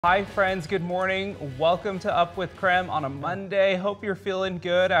Hi friends, good morning. Welcome to Up with KREM on a Monday. Hope you're feeling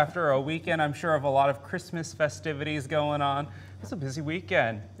good after a weekend, I'm sure, of a lot of Christmas festivities going on. It's a busy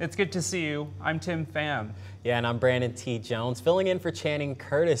weekend. It's good to see you. I'm Tim Pham. Yeah, and I'm Brandon T. Jones, filling in for Channing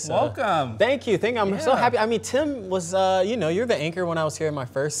Curtis. Welcome. Thank you. I'm so happy. I mean, Tim was, you're the anchor when I was here in my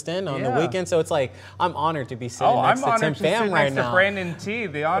first stint on the weekend, so it's like I'm honored to be sitting next to Tim Pham right now. To Brandon T.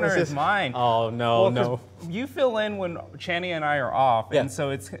 The honor is mine. Oh, no. You fill in when Channing and I are off, and so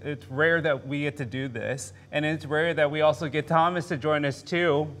it's rare that we get to do this, and it's rare that we also get Thomas to join us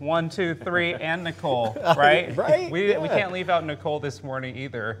too. 1, 2, 3, and Nicole, right? Right. We can't leave out Nicole this morning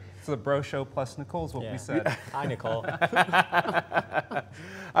either. It's the Bro Show plus Nicole is what we said. Hi, Nicole.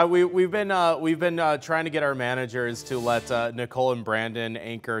 We've been trying to get our managers to let Nicole and Brandon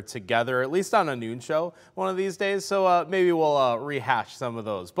anchor together, at least on a noon show one of these days. So maybe we'll rehash some of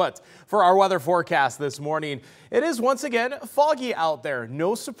those. But for our weather forecast this morning, it is once again foggy out there.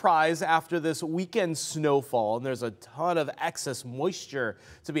 No surprise after this weekend snowfall, and there's a ton of excess moisture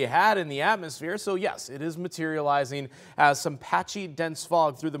to be had in the atmosphere. So yes, it is materializing as some patchy, dense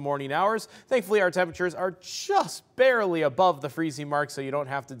fog through the morning hours. Thankfully, our temperatures are just barely above the freezing mark, so you don't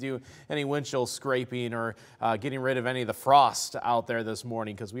have to do any windshield scraping or getting rid of any of the frost out there this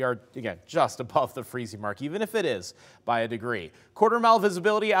morning, because we are, again, just above the freezing mark, even if it is by a degree. Quarter-mile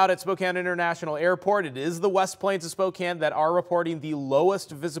visibility out at Spokane International Airport. It is the West Plains of Spokane that are reporting the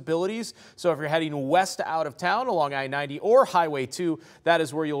lowest visibilities. So if you're heading west out of town along I-90 or Highway 2, that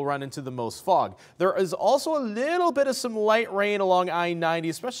is where you'll run into the most fog. There is also a little bit of some light rain along I-90,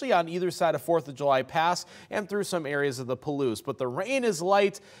 especially on either side of 4th of July Pass and through some areas of the Palouse. But the rain is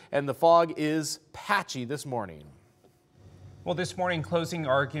light and the fog is patchy this morning. Well, this morning, closing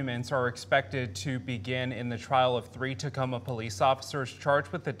arguments are expected to begin in the trial of 3 Tacoma police officers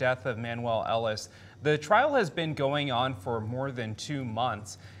charged with the death of Manuel Ellis. The trial has been going on for more than 2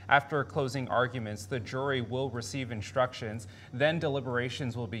 months. After closing arguments, the jury will receive instructions, then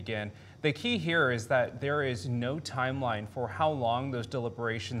deliberations will begin. The key here is that there is no timeline for how long those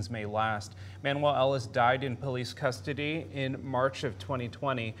deliberations may last. Manuel Ellis died in police custody in March of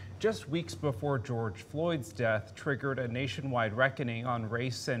 2020, just weeks before George Floyd's death triggered a nationwide reckoning on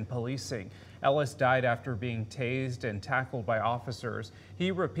race and policing. Ellis died after being tased and tackled by officers.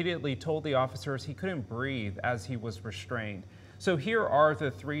 He repeatedly told the officers he couldn't breathe as he was restrained. So here are the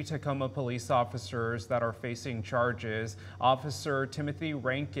 3 Tacoma police officers that are facing charges. Officer Timothy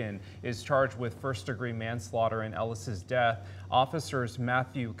Rankin is charged with first-degree manslaughter in Ellis's death. Officers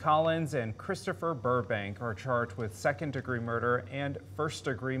Matthew Collins and Christopher Burbank are charged with second-degree murder and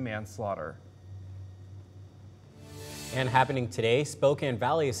first-degree manslaughter. And happening today, Spokane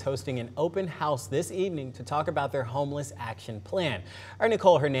Valley is hosting an open house this evening to talk about their homeless action plan. Our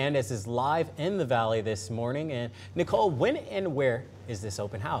Nicole Hernandez is live in the Valley this morning. And Nicole, when and where is this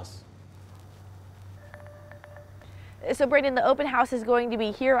open house? So Brandon, the open house is going to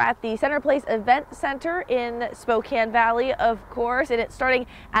be here at the Center Place Event Center in Spokane Valley, of course, and it's starting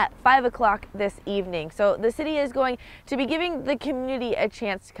at 5 o'clock this evening. So the city is going to be giving the community a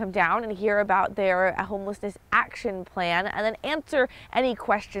chance to come down and hear about their homelessness action plan and then answer any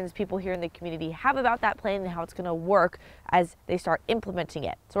questions people here in the community have about that plan and how it's going to work as they start implementing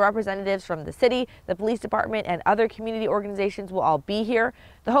it. So representatives from the city, the police department, and other community organizations will all be here.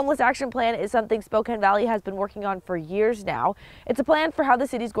 The homeless action plan is something Spokane Valley has been working on for years now. It's a plan for how the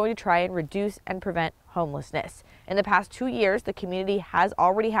city is going to try and reduce and prevent homelessness. In the past 2 years, the community has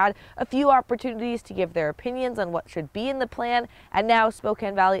already had a few opportunities to give their opinions on what should be in the plan, and now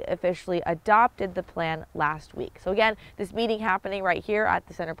Spokane Valley officially adopted the plan last week. So again, this meeting happening right here at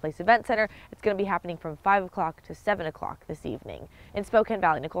the Center Place Event Center. It's going to be happening from 5 o'clock to 7 o'clock this evening. In Spokane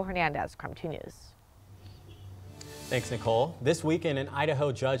Valley, Nicole Hernandez, KREM 2 News. Thanks, Nicole. This weekend, an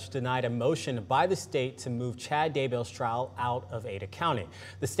Idaho judge denied a motion by the state to move Chad Daybell's trial out of Ada County.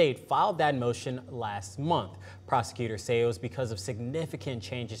 The state filed that motion last month. Prosecutors say it was because of significant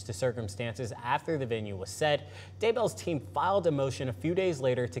changes to circumstances after the venue was set. Daybell's team filed a motion a few days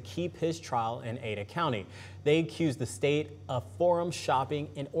later to keep his trial in Ada County. They accused the state of forum shopping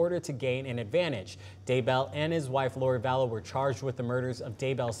in order to gain an advantage. Daybell and his wife, Lori Vallow, were charged with the murders of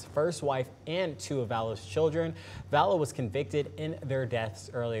Daybell's first wife and 2 of Vallow's children. Vallow was convicted in their deaths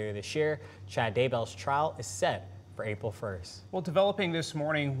earlier this year. Chad Daybell's trial is set for April 1st. Well, developing this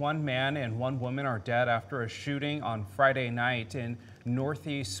morning, 1 man and 1 woman are dead after a shooting on Friday night in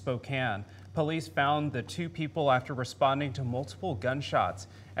northeast Spokane. Police found the 2 people after responding to multiple gunshots.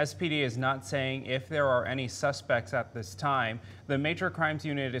 SPD is not saying if there are any suspects at this time. The Major Crimes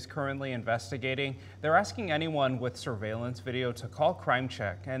Unit is currently investigating. They're asking anyone with surveillance video to call Crime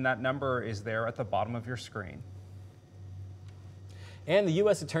Check, and that number is there at the bottom of your screen. And the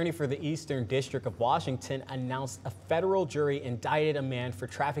U.S. Attorney for the Eastern District of Washington announced a federal jury indicted a man for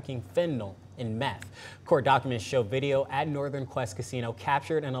trafficking fentanyl in meth. Court documents show video at Northern Quest Casino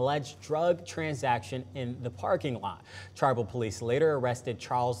captured an alleged drug transaction in the parking lot. Tribal police later arrested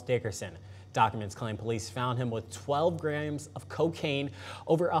Charles Dickerson. Documents claim police found him with 12 grams of cocaine,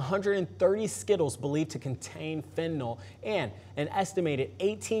 over 130 Skittles believed to contain fentanyl, and an estimated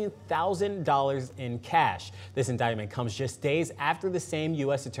 $18,000 in cash. This indictment comes just days after the same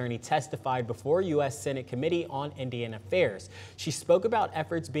U.S. attorney testified before U.S. Senate Committee on Indian Affairs. She spoke about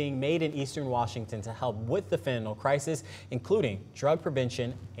efforts being made in Eastern Washington to help with the fentanyl crisis, including drug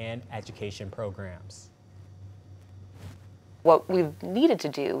prevention and education programs. What we've needed to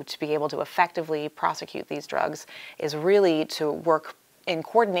do to be able to effectively prosecute these drugs is really to work in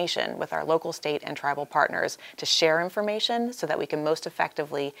coordination with our local, state, and tribal partners to share information so that we can most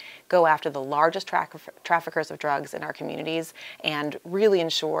effectively go after the largest traffickers of drugs in our communities and really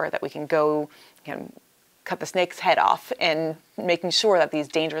ensure that we can go cut the snake's head off and making sure that these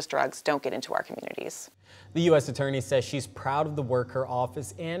dangerous drugs don't get into our communities. The U.S. Attorney says she's proud of the work her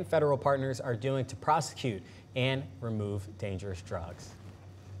office and federal partners are doing to prosecute and remove dangerous drugs.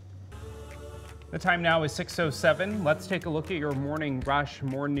 The time now is 6:07. Let's take a look at your morning rush.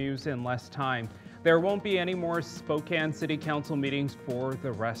 More news in less time. There won't be any more Spokane City Council meetings for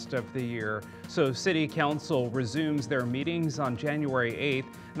the rest of the year. So City Council resumes their meetings on January 8th,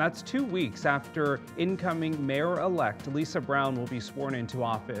 and that's 2 weeks after incoming Mayor-elect Lisa Brown will be sworn into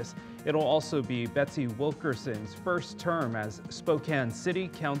office. It'll also be Betsy Wilkerson's first term as Spokane City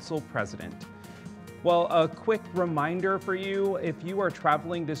Council President. Well, a quick reminder for you, if you are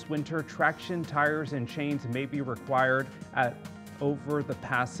traveling this winter, traction tires and chains may be required over the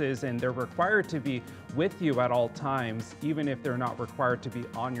passes, and they're required to be with you at all times, even if they're not required to be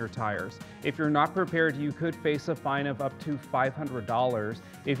on your tires. If you're not prepared, you could face a fine of up to $500.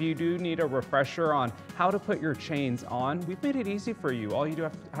 If you do need a refresher on how to put your chains on, we've made it easy for you. All you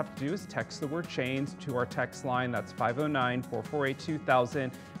have to do is text the word chains to our text line. That's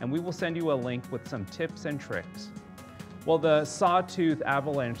 509-448-2000, and we will send you a link with some tips and tricks. Well, the Sawtooth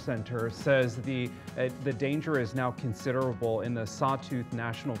Avalanche Center says the danger is now considerable in the Sawtooth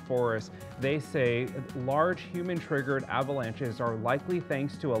National Forest. They say large human-triggered avalanches are likely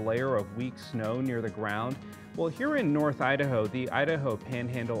thanks to a layer of weak snow near the ground. Well, here in North Idaho, the Idaho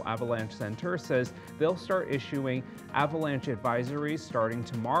Panhandle Avalanche Center says they'll start issuing avalanche advisories starting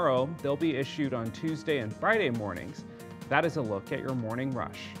tomorrow. They'll be issued on Tuesday and Friday mornings. That is a look at your morning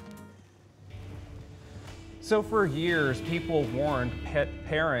rush. So for years, people warned pet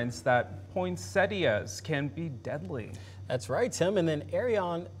parents that poinsettias can be deadly. That's right, Tim. And then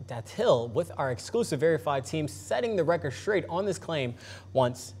Ariane Datil with our exclusive verified team setting the record straight on this claim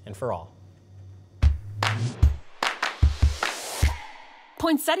once and for all.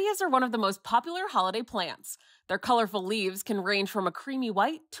 Poinsettias are one of the most popular holiday plants. Their colorful leaves can range from a creamy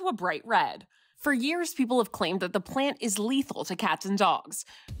white to a bright red. For years, people have claimed that the plant is lethal to cats and dogs.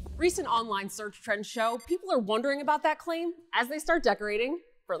 Recent online search trends show people are wondering about that claim as they start decorating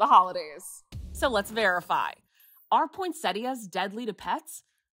for the holidays. So let's verify. Are poinsettias deadly to pets?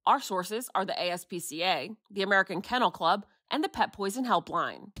 Our sources are the ASPCA, the American Kennel Club, and the Pet Poison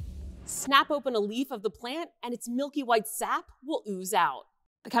Helpline. Snap open a leaf of the plant and its milky white sap will ooze out.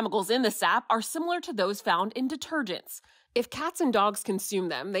 The chemicals in the sap are similar to those found in detergents. If cats and dogs consume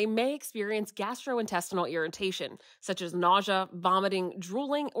them, they may experience gastrointestinal irritation, such as nausea, vomiting,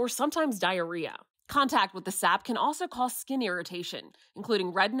 drooling, or sometimes diarrhea. Contact with the sap can also cause skin irritation,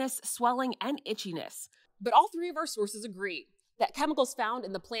 including redness, swelling, and itchiness. But all three of our sources agree that chemicals found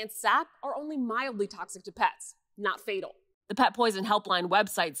in the plant's sap are only mildly toxic to pets, not fatal. The Pet Poison Helpline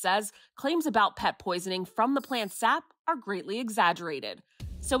website says claims about pet poisoning from the plant's sap are greatly exaggerated.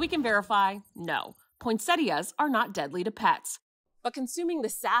 So we can verify, no, poinsettias are not deadly to pets. But consuming the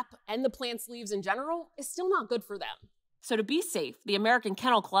sap and the plant's leaves in general is still not good for them. So to be safe, the American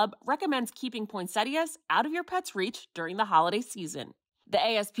Kennel Club recommends keeping poinsettias out of your pet's reach during the holiday season. The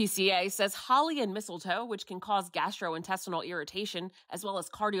ASPCA says holly and mistletoe, which can cause gastrointestinal irritation as well as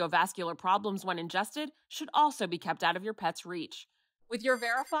cardiovascular problems when ingested, should also be kept out of your pet's reach. With your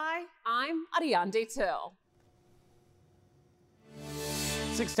Verify, I'm Ariane Datil.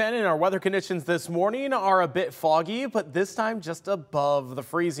 6:10 and our weather conditions this morning are a bit foggy, but this time just above the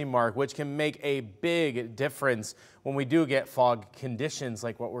freezing mark, which can make a big difference when we do get fog conditions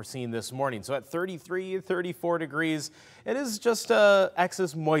like what we're seeing this morning. So at 33, 34 degrees, it is just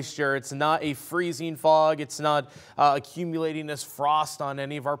excess moisture. It's not a freezing fog. It's not accumulating as frost on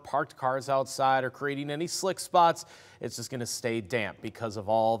any of our parked cars outside or creating any slick spots. It's just going to stay damp because of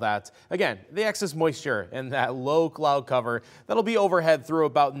all that, again, the excess moisture and that low cloud cover that'll be overhead through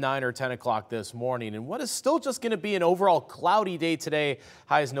about 9 or 10 o'clock this morning. And what is still just going to be an overall cloudy day today,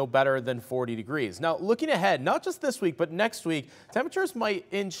 highs no better than 40 degrees. Now, looking ahead, not just this week, but next week, temperatures might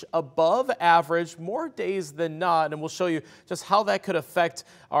inch above average more days than not. And we'll show you just how that could affect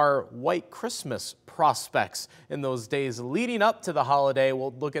our white Christmas prospects in those days leading up to the holiday.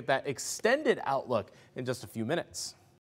 We'll look at that extended outlook in just a few minutes.